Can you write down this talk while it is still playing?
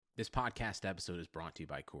This podcast episode is brought to you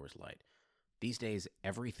by Coors Light. These days,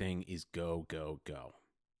 everything is go, go, go.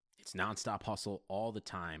 It's nonstop hustle all the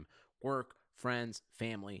time. Work, friends,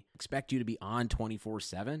 family expect you to be on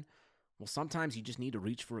 24/7. Well, sometimes you just need to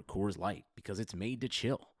reach for a Coors Light because it's made to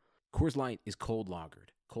chill. Coors Light is cold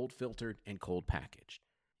lagered, cold filtered, and cold packaged.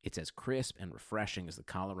 It's as crisp and refreshing as the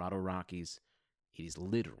Colorado Rockies. It is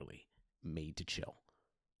literally made to chill.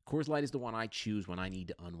 Coors Light is the one I choose when I need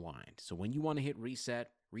to unwind. So when you want to hit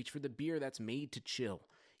reset, reach for the beer that's made to chill.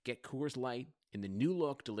 Get Coors Light in the new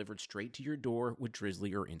look delivered straight to your door with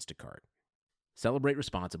Drizzly or Instacart. Celebrate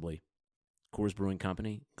responsibly. Coors Brewing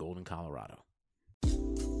Company, Golden, Colorado.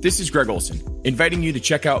 This is Greg Olson, inviting you to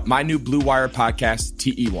check out my new Blue Wire podcast,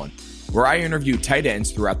 TE1, where I interview tight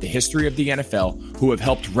ends throughout the history of the NFL who have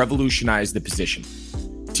helped revolutionize the position.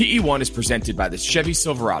 TE1 is presented by the Chevy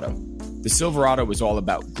Silverado. The Silverado is all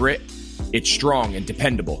about grit. It's strong and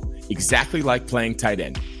dependable, exactly like playing tight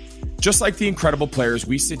end. Just like the incredible players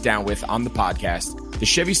we sit down with on the podcast, the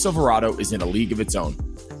Chevy Silverado is in a league of its own.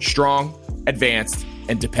 Strong, advanced,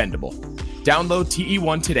 and dependable. Download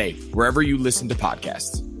TE1 today, wherever you listen to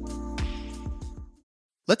podcasts.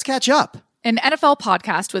 Let's catch up. An NFL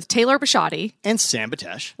podcast with Taylor Bisciotti And Sam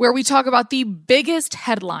Batesh. where we talk about the biggest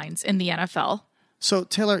headlines in the NFL. So,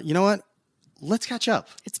 Taylor, you know what? Let's catch up.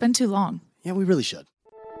 It's been too long. Yeah, we really should.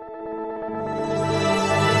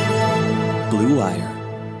 Blue Wire.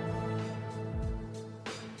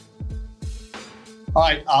 All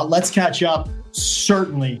right, let's catch up.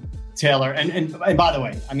 Certainly, Taylor. And by the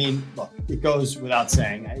way, I mean, look, it goes without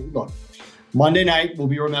saying. Look, Monday night will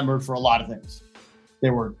be remembered for a lot of things.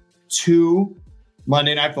 There were 2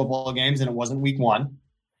 Monday Night Football games, and it wasn't week 1.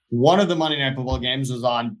 One of the Monday Night Football games was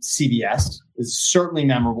on CBS. It's certainly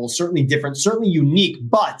memorable, certainly different, certainly unique.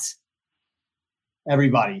 But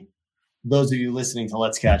everybody, those of you listening to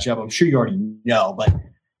Let's Catch Up, I'm sure you already know, but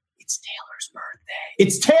it's Taylor's birthday.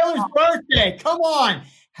 It's Taylor's birthday. Come on.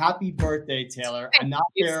 Happy birthday, Taylor. I'm not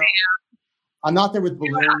there. I'm not there with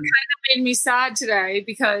balloons. It kind of made me sad today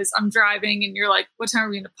because I'm driving and you're like, what time are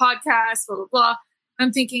we in the podcast? Blah, blah, blah.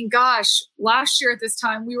 I'm thinking, gosh, last year at this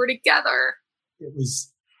time we were together. It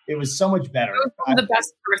was so much better. It was one of the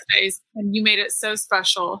best birthdays, and you made it so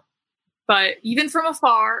special. But even from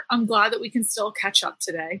afar, I'm glad that we can still catch up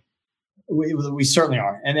today. We certainly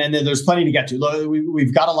are. And then there's plenty to get to.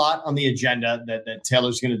 We've got a lot on the agenda that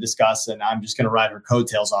Taylor's going to discuss, and I'm just going to ride her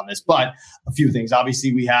coattails on this. But a few things.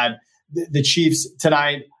 Obviously, we had the Chiefs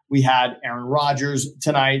tonight. We had Aaron Rodgers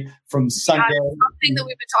tonight from Sunday. Something that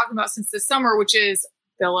we've been talking about since the summer, which is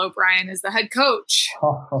Bill O'Brien is the head coach.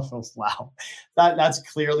 Oh, wow. That's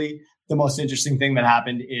clearly the most interesting thing that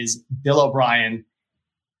happened is Bill O'Brien.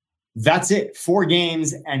 That's it. 4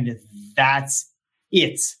 games, and that's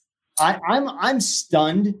it. I'm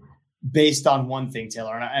stunned based on one thing,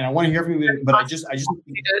 Taylor, and I want to hear from you, but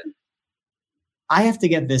I have to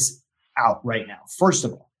get this out right now. First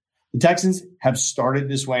of all, the Texans have started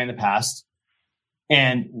this way in the past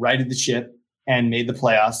and righted the ship and made the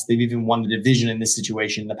playoffs. They've even won the division in this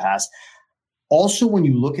situation in the past. Also, when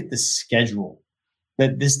you look at the schedule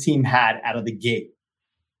that this team had out of the gate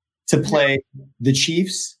to play the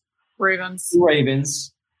Chiefs, Ravens,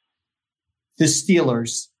 the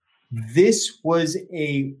Steelers, this was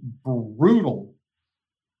a brutal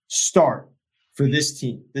start for this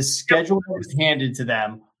team. The schedule that was handed to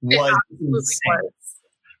them was insane.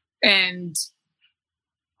 And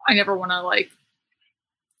I never want to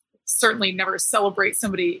certainly never celebrate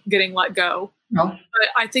somebody getting let go. No. But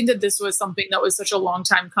I think that this was something that was such a long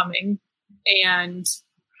time coming. And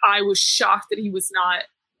I was shocked that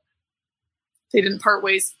they didn't part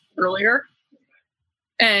ways earlier.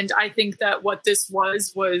 And I think that what this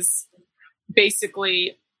was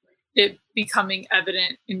basically it becoming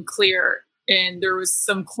evident and clear. And there was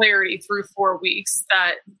some clarity through 4 weeks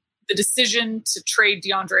that the decision to trade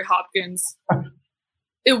DeAndre Hopkins,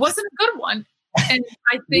 it wasn't a good one. And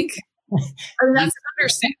I think that's an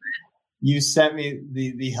understatement. You sent me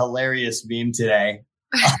the hilarious meme today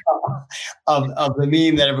of the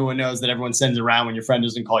meme that everyone knows that everyone sends around when your friend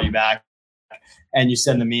doesn't call you back. And you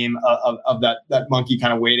send the meme of that monkey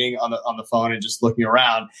kind of waiting on the phone and just looking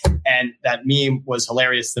around. And that meme was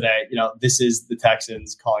hilarious today. This is the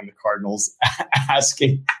Texans calling the Cardinals,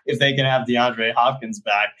 asking if they can have DeAndre Hopkins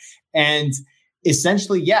back. And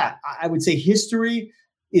essentially, yeah, I would say history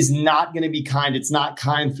is not going to be kind. It's not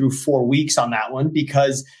kind through 4 weeks on that one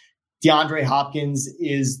because DeAndre Hopkins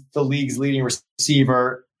is the league's leading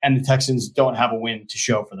receiver and the Texans don't have a win to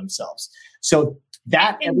show for themselves. So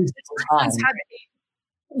that every time,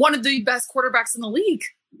 one of the best quarterbacks in the league.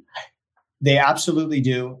 They absolutely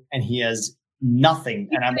do. And he has nothing.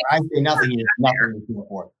 And when I say nothing, he has nothing to show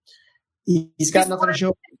for it. He's got nothing to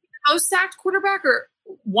show. Most sacked quarterback, or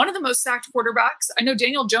one of the most sacked quarterbacks. I know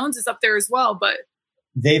Daniel Jones is up there as well, but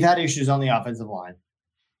they've had issues on the offensive line,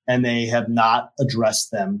 and they have not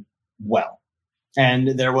addressed them well.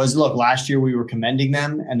 And there was, last year we were commending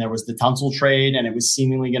them, and there was the Tunsil trade, and it was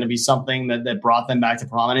seemingly going to be something that brought them back to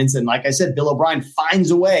prominence. And like I said, Bill O'Brien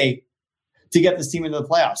finds a way to get this team into the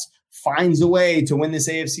playoffs, finds a way to win this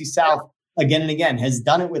AFC South again and again, has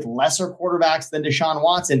done it with lesser quarterbacks than Deshaun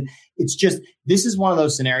Watson. It's just, this is one of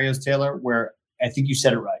those scenarios, Taylor, where I think you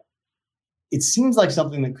said it right. It seems like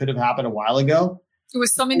something that could have happened a while ago. It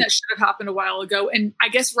was something that should have happened a while ago. And I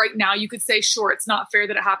guess right now you could say, sure, it's not fair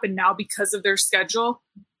that it happened now because of their schedule.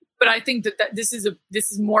 But I think that this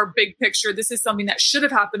is more big picture. This is something that should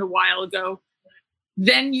have happened a while ago.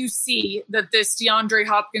 Then you see that this DeAndre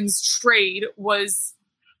Hopkins trade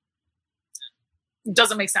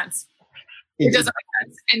doesn't make sense. It doesn't make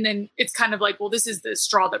sense. And then it's kind of like, well, this is the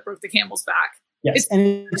straw that broke the camel's back. Yes,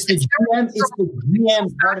 it's the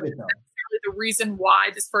GM part of it, though. The reason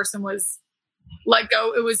why this person was let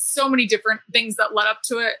go. It was so many different things that led up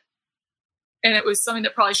to it. And it was something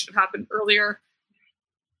that probably should have happened earlier.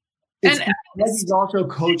 It's also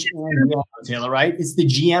coach and GM, Taylor, right? It's the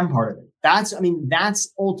GM part of it. That's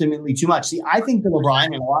ultimately too much. See, I think Bill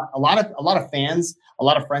O'Brien and a lot of fans, a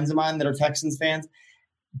lot of friends of mine that are Texans fans,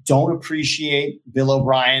 don't appreciate Bill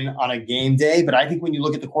O'Brien on a game day. But I think when you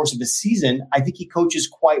look at the course of the season, I think he coaches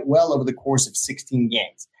quite well over the course of 16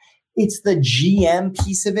 games. It's the GM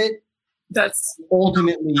piece of it that's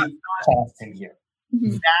ultimately cost him here.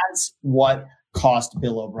 Mm-hmm. That's what cost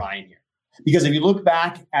Bill O'Brien here. Because if you look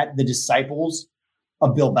back at the disciples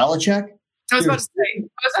of Bill Belichick, I was about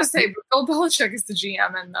to say, Bill Belichick is the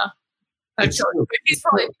GM and he's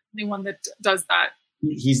probably the only one that does that.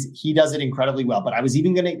 He does it incredibly well. But I was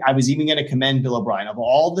even gonna commend Bill O'Brien. Of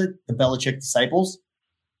all the Belichick disciples,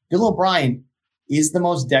 Bill O'Brien is the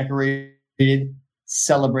most decorated,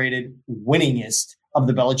 celebrated, winningest of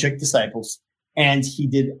the Belichick disciples. And he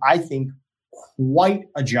did, I think, quite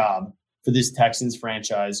a job for this Texans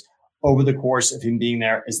franchise over the course of him being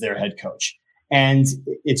there as their head coach. And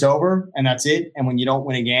it's over, and that's it. And when you don't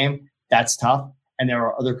win a game, that's tough. And there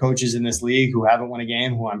are other coaches in this league who haven't won a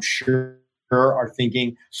game who I'm sure are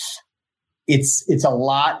thinking it's a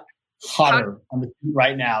lot hotter on the feet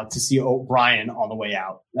right now to see O'Brien on the way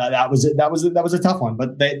out. That was a tough one,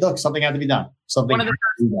 but something had to be done. Something. One of the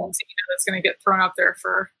first ones that's going to get thrown out there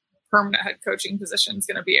for permanent head coaching position is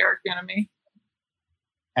going to be Eric Bieniemy.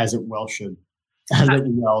 As it well should.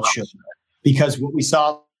 Because what we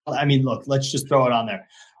saw, let's just throw it on there.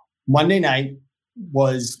 Monday night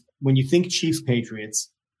was, when you think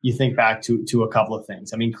Chiefs-Patriots, you think back to a couple of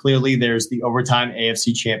things. Clearly there's the overtime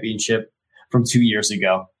AFC championship from 2 years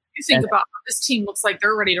ago. You think about how this team looks like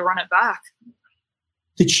they're ready to run it back.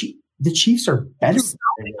 The Chiefs are better.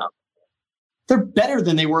 They're better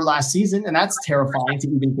than they were last season, and that's terrifying to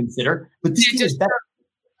even consider. But this team is better.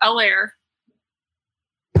 Allaire.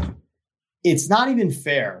 It's not even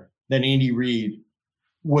fair that Andy Reid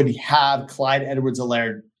would have Clyde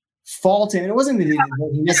Edwards-Helaire fault him. And it wasn't that he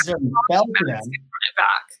necessarily fell to them.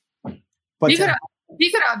 Back. But he could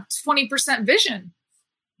have 20% vision.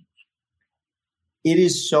 It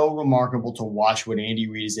is so remarkable to watch what Andy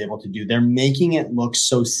Reid is able to do. They're making it look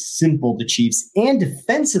so simple, the Chiefs, and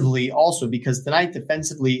defensively also, because tonight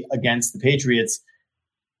defensively against the Patriots.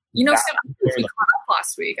 We caught up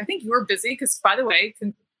last week. I think you were busy because, by the way,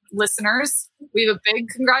 listeners, we have a big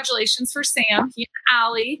congratulations for Sam. He and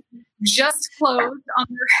Allie just closed on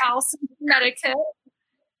their house in Connecticut.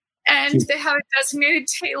 And they have a designated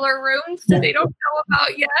Taylor room that they don't know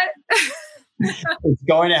about yet. It's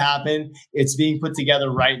going to happen. It's being put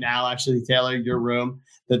together right now, actually, Taylor, your room.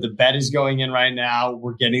 That the bed is going in right now.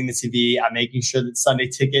 We're getting the TV. I'm making sure that Sunday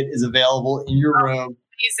Ticket is available in your room.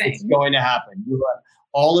 Amazing. It's going to happen.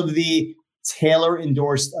 All of the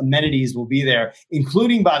Taylor-endorsed amenities will be there,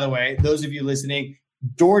 including, by the way, those of you listening,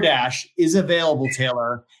 DoorDash is available,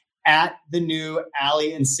 Taylor, at the new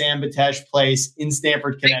Allie and Sam Batesh place in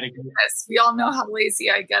Stamford, Connecticut. Yes, we all know how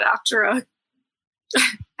lazy I get after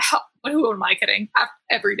who am I kidding?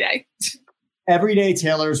 Every day. Every day,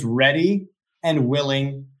 Taylor's ready and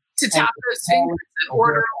willing to tap those fingers and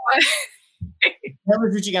order.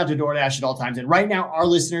 Taylor's reaching out to DoorDash at all times. And right now, our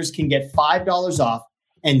listeners can get $5 off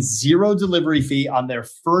and zero delivery fee on their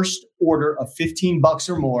first order of $15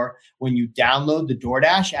 or more when you download the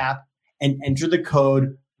DoorDash app and enter the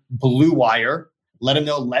code BLUEWIRE. Let them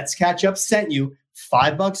know Let's Catch Up sent you.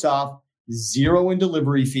 $5 off, zero in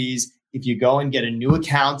delivery fees if you go and get a new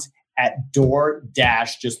account at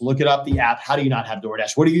DoorDash. Just look it up, the app. How do you not have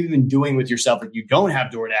DoorDash? What are you even doing with yourself if you don't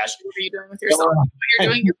have DoorDash? What are you doing with yourself? What you're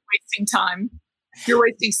doing, you're wasting time. You're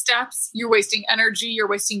wasting steps. You're wasting energy. You're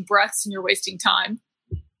wasting breaths, and you're wasting time.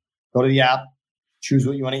 Go to the app, choose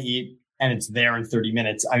what you want to eat, and it's there in 30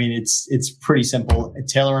 minutes. I mean, it's pretty simple.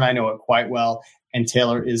 Taylor and I know it quite well, and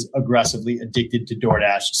Taylor is aggressively addicted to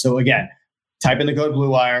DoorDash. So again, type in the code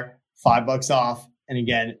BlueWire, $5 off, and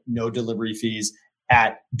again, no delivery fees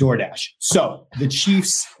at DoorDash. So the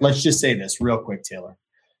Chiefs, let's just say this real quick, Taylor.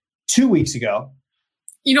 2 weeks ago.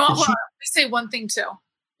 You know what? Hold on. Let me say one thing too.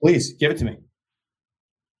 Please, give it to me.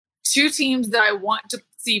 Two teams that I want to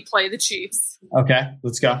see play the Chiefs. Okay,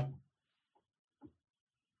 let's go.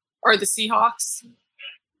 Are the Seahawks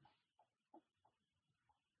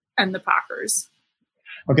and the Packers.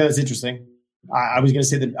 Okay, that's interesting. I was going to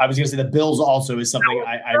say the Bills also is something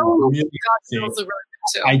I really see.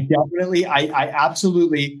 I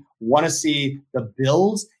absolutely want to see the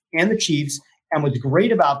Bills and the Chiefs. And what's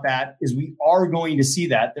great about that is we are going to see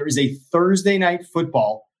that. There is a Thursday night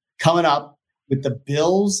football coming up with the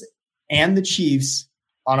Bills and the Chiefs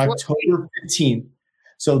on October 15th.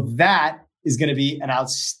 So that is going to be an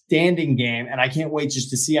outstanding game. And I can't wait just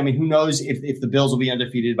to see. I mean, who knows if the Bills will be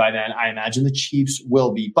undefeated by then. I imagine the Chiefs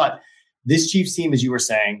will be. But this Chiefs team, as you were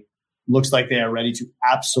saying, looks like they are ready to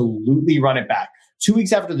absolutely run it back. 2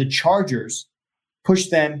 weeks after the Chargers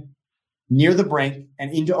pushed them near the brink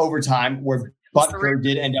and into overtime, where Butker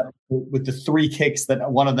did end up with the 3 kicks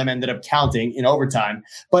that one of them ended up counting in overtime.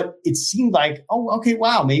 But it seemed like, oh, okay,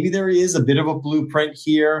 wow, maybe there is a bit of a blueprint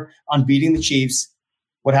here on beating the Chiefs.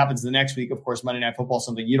 What happens the next week? Of course, Monday Night Football is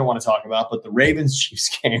something you don't want to talk about, but the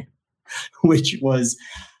Ravens-Chiefs game,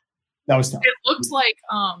 that was tough. It looked like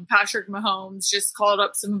Patrick Mahomes just called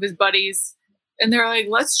up some of his buddies, and they're like,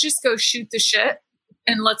 let's just go shoot the shit,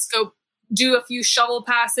 and let's go do a few shovel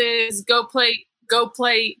passes, go play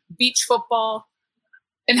beach football,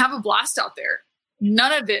 and have a blast out there.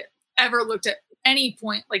 None of it ever looked at any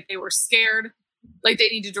point like they were scared, like they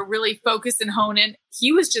needed to really focus and hone in.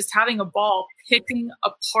 He was just having a ball picking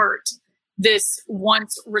apart this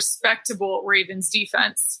once respectable Ravens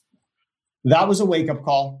defense. That was a wake-up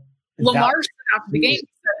call. Lamar said after the game,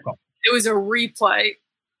 it was a replay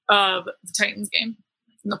of the Titans game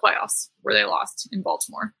in the playoffs where they lost in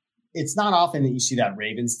Baltimore. It's not often that you see that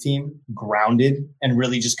Ravens team grounded and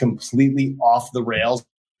really just completely off the rails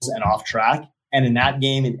and off track. And in that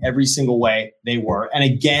game, in every single way, they were. And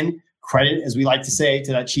again, credit, as we like to say,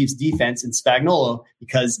 to that Chiefs defense and Spagnuolo,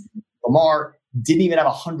 because Lamar didn't even have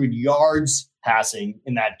 100 yards passing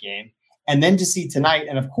in that game. And then to see tonight,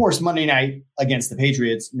 and of course, Monday night against the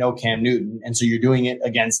Patriots, no Cam Newton. And so you're doing it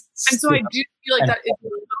against. And so I do feel like that is a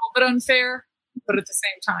little bit unfair, but at the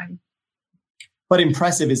same time. But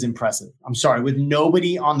impressive is impressive. I'm sorry. With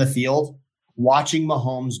nobody on the field, watching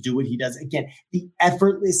Mahomes do what he does. Again, the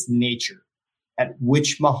effortless nature at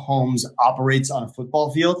which Mahomes operates on a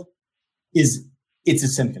football field it's a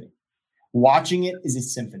symphony. Watching it is a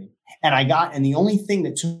symphony. And the only thing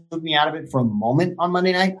that took me out of it for a moment on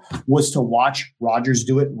Monday night was to watch Rodgers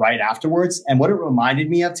do it right afterwards. And what it reminded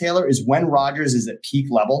me of, Taylor, is when Rodgers is at peak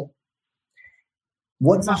level,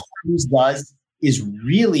 what Mahomes does is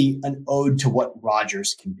really an ode to what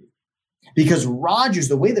Rodgers can be. Because Rodgers,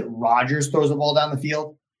 the way that Rodgers throws the ball down the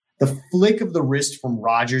field, the flick of the wrist from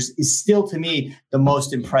Rodgers is still, to me, the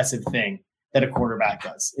most impressive thing that a quarterback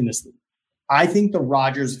does in this league. I think the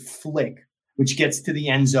Rodgers flick, which gets to the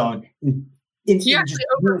end zone, overthrew.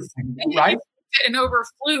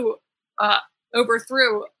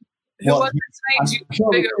 It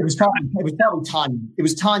was probably Tanyan. It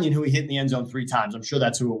was Tanyan who he hit in the end zone 3 times. I'm sure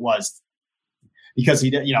that's who it was, because he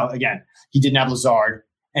didn't have Lazard,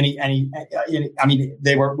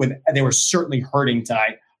 they were certainly hurting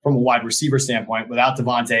tonight from a wide receiver standpoint without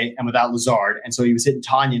Devontae and without Lazard, and so he was hitting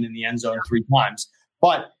Tanyan in the end zone 3 times,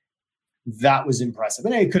 but. That was impressive.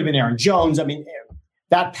 And it could have been Aaron Jones. I mean,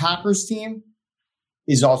 that Packers team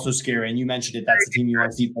is also scary. And you mentioned it. That's the team you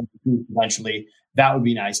want to see eventually. That would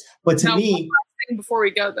be nice. But to me... One last thing before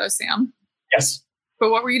we go, though, Sam. Yes.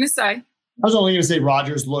 But what were you going to say? I was only going to say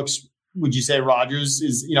Rodgers looks... Would you say Rodgers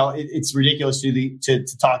is... it's ridiculous to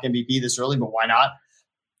talk MVP this early, but why not?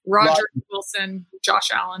 Rodgers, Wilson,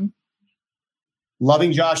 Josh Allen.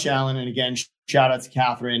 Loving Josh Allen. And again, shout out to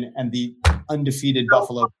Catherine and the undefeated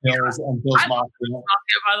Buffalo Bills and Bills Mafia.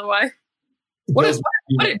 By the way, what a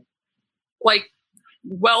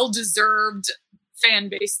well-deserved fan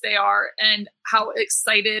base they are, and how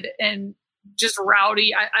excited and just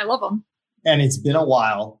rowdy. I love them. And it's been a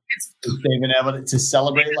while. They've been able to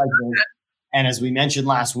celebrate like this. And as we mentioned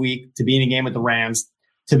last week, to be in a game with the Rams,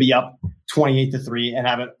 to be up 28-3 and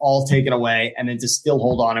have it all taken away and then to still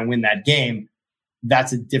hold on and win that game.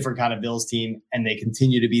 That's a different kind of Bills team, and they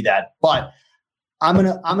continue to be that. But I'm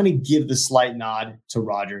gonna give the slight nod to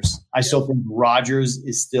Rodgers. I still think Rodgers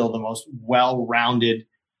is still the most well-rounded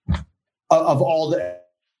of all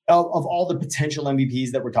the potential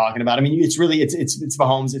MVPs that we're talking about. I mean, it's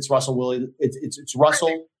Mahomes, it's Russell Wilson, it's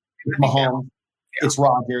Russell, it's Mahomes, it's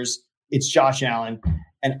Rodgers, it's Josh Allen,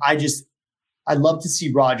 and I'd love to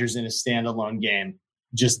see Rodgers in a standalone game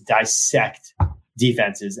just dissect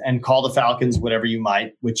defenses and call the Falcons whatever you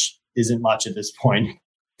might, which isn't much at this point,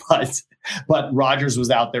 but Rodgers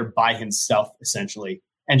was out there by himself essentially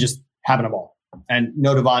and just having a ball. And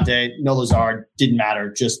no Devontae, no Lazard, didn't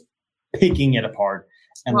matter, just picking it apart.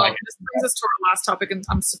 And this brings us to our last topic, and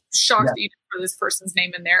I'm shocked that you didn't put this person's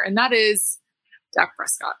name in there, and that is Dak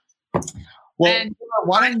Prescott. Well, and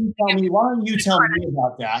why don't you tell me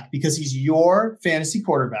about Dak? Because he's your fantasy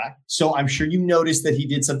quarterback. So I'm sure you noticed that he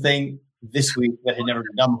did something this week that had never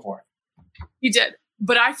been done before. He did,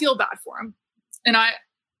 but I feel bad for him. And I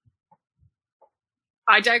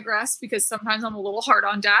digress because sometimes I'm a little hard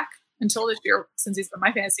on Dak until this year, since he's been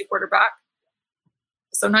my fantasy quarterback.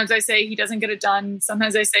 Sometimes I say he doesn't get it done.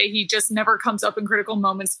 Sometimes I say he just never comes up in critical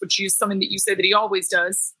moments, which is something that you say that he always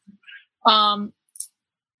does.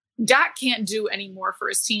 Dak can't do any more for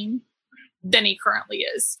his team than he currently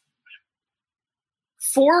is.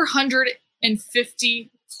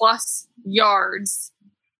 450 plus yards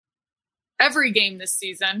every game this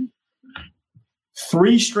season.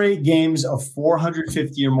 3 straight games of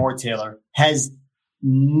 450 or more, Taylor, has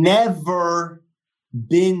never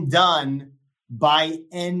been done by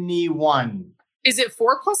anyone. Is it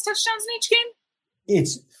 4+ touchdowns in each game?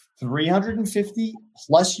 It's 350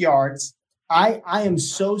 plus yards. I am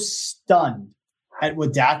so stunned at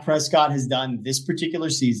what Dak Prescott has done this particular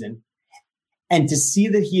season. And to see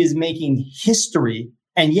that he is making history,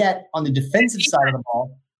 and yet on the defensive side of the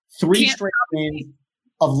ball, 3 straight games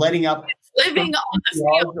of letting up. Living on the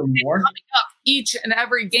field, coming up each and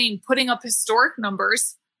every game, putting up historic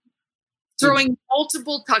numbers, throwing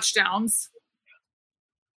multiple touchdowns.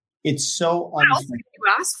 It's so what else can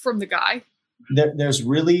you ask from the guy? There's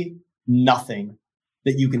really nothing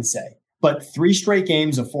that you can say. But 3 straight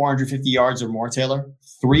games of 450 yards or more, Taylor.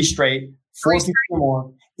 3 straight, 450 or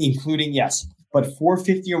more, including, yes, but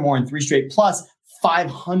 450 or more in 3 straight, plus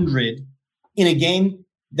 500 in a game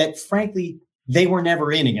that, frankly, they were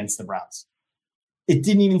never in against the Browns. It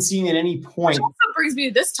didn't even seem at any point. Which also brings me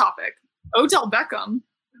to this topic. Odell Beckham.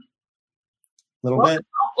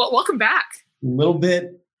 Welcome back. Little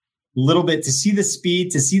bit to see the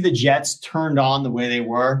speed, to see the Jets turned on the way they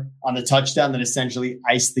were on the touchdown that essentially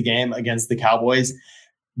iced the game against the Cowboys.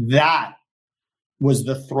 That was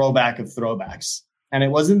the throwback of throwbacks. And it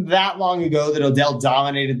wasn't that long ago that Odell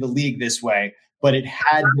dominated the league this way, but it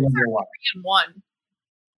had been a while. 3-1.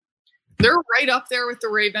 They're right up there with the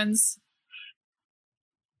Ravens.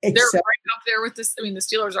 They're right up there with this. I mean, the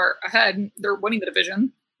Steelers are ahead. They're winning the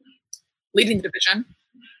division, leading the division,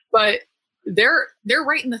 but they're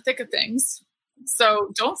right in the thick of things.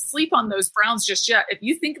 So don't sleep on those Browns just yet. If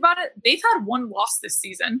you think about it, they've had 1 loss this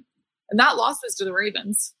season, and that loss was to the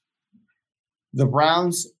Ravens. The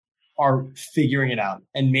Browns are figuring it out.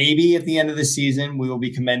 And maybe at the end of the season, we will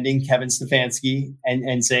be commending Kevin Stefanski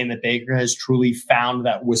and saying that Baker has truly found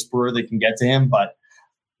that whisperer that can get to him. But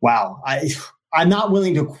wow, I'm not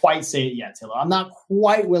willing to quite say it yet, Taylor. I'm not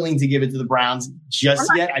quite willing to give it to the Browns just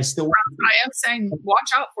yet. I am saying watch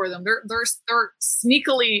out for them. They're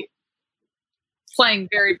sneakily playing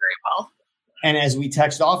very, very well. And as we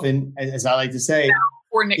text often, as I like to say,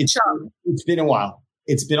 for Nick Chubb, it's been a while.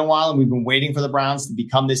 It's been a while, and we've been waiting for the Browns to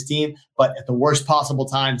become this team. But at the worst possible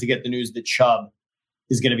time to get the news that Chubb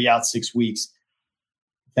is going to be out 6 weeks.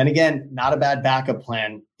 Then again, not a bad backup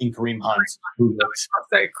plan in Kareem Hunt.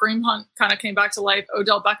 Kareem Hunt kind of came back to life.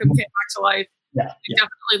 Odell Beckham came back to life. Yeah, it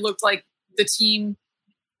definitely looked like the team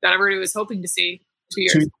that everybody was hoping to see 2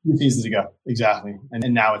 years. 2 seasons ago. Exactly. And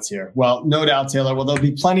now it's here. Well, no doubt, Taylor. Well, there'll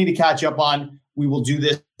be plenty to catch up on. We will do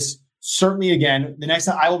this certainly again. The next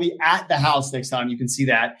time I will be at the house next time. You can see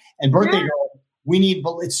that. And birthday girl,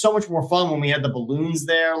 it's so much more fun when we had the balloons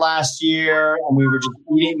there last year and we were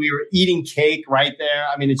eating cake right there.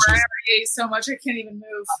 I mean, I ate so much I can't even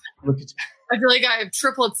move. I feel like I have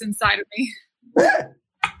triplets inside of me.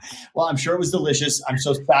 Well, I'm sure it was delicious. I'm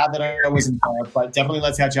so sad that I wasn't there, but definitely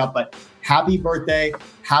let's catch up. But happy birthday to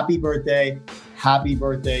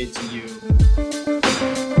you.